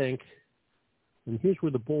I think, and here's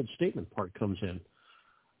where the bold statement part comes in,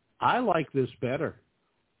 I like this better.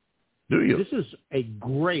 Do you? This is a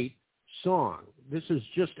great song. This is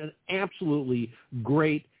just an absolutely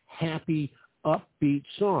great, happy, upbeat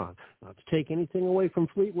song. Not to take anything away from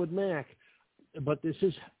Fleetwood Mac, but this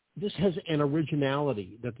has an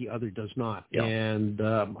originality that the other does not. Yeah. And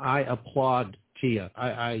I applaud Tia.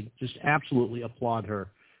 I just absolutely applaud her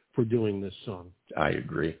for doing this song. I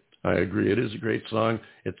agree. It is a great song.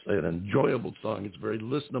 It's an enjoyable song. It's very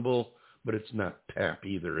listenable, but it's not pap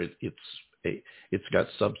either. It's got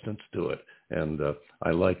substance to it, and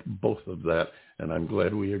I like both of that, and I'm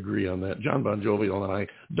glad we agree on that. John Bon Jovial and I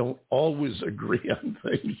don't always agree on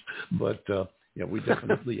things, but we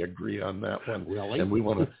definitely agree on that one. Really? And we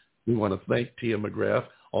want to thank Tia McGraff.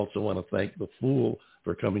 Also want to thank the Foole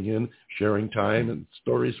for coming in, sharing time and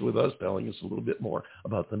stories with us, telling us a little bit more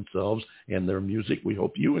about themselves and their music. We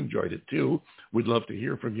hope you enjoyed it too. We'd love to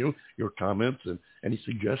hear from you, your comments, and any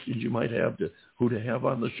suggestions you might have to who to have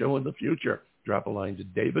on the show in the future. Drop a line to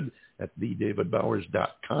David at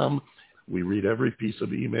TheDavidBowers.com. We read every piece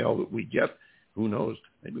of email that we get. Who knows?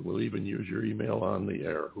 Maybe we'll even use your email on the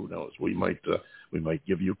air. Who knows? We might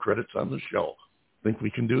give you credits on the show. Think we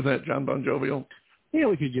can do that, John Bon Jovial? Yeah,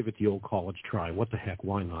 we could give it the old college try. What the heck?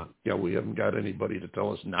 Why not? Yeah, we haven't got anybody to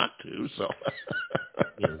tell us not to, so.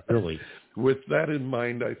 Yeah, really. With that in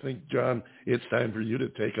mind, I think, John, it's time for you to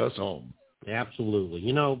take us home.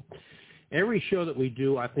 Absolutely. Every show that we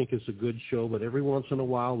do, I think, is a good show, but every once in a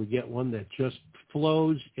while we get one that just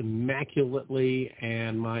flows immaculately,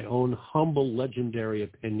 and my own humble, legendary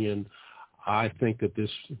opinion, I think that this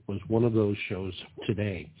was one of those shows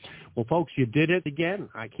today. Well, folks, you did it again.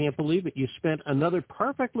 I can't believe it. You spent another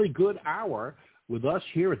perfectly good hour with us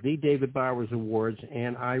here at the David Bowers Awards,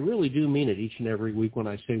 and I really do mean it each and every week when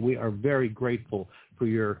I say we are very grateful for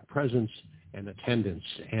your presence and attendance,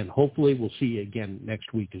 and hopefully we'll see you again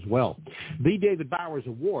next week as well. The David Bowers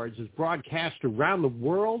Awards is broadcast around the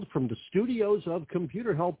world from the studios of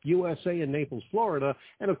Computer Help USA in Naples, Florida,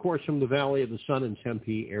 and of course from the Valley of the Sun in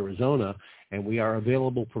Tempe, Arizona, and we are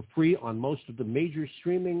available for free on most of the major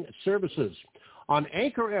streaming services. On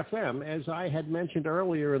Anchor FM, as I had mentioned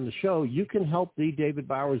earlier in the show, you can help the David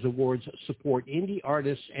Bowers Awards support indie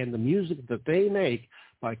artists and the music that they make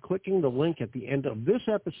by clicking the link at the end of this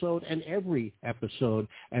episode and every episode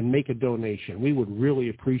and make a donation. We would really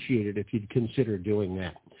appreciate it if you'd consider doing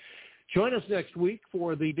that. Join us next week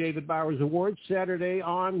for the David Bowers Awards, Saturday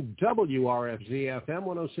on WRFZ-FM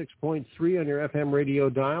 106.3 on your FM radio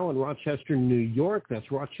dial in Rochester, New York.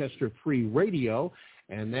 That's Rochester Free Radio.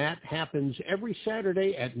 And that happens every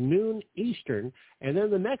Saturday at noon Eastern. And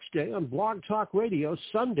then the next day on Blog Talk Radio,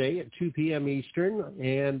 Sunday at 2 p.m. Eastern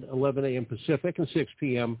and 11 a.m. Pacific and 6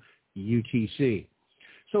 p.m. UTC.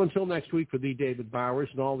 So until next week for the David Bowers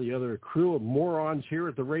and all the other crew of morons here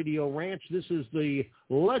at the Radio Ranch, this is the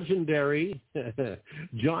legendary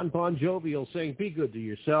John Bon Jovial saying, be good to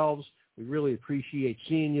yourselves. We really appreciate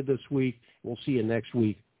seeing you this week. We'll see you next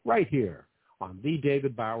week right here on the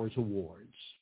David Bowers Awards.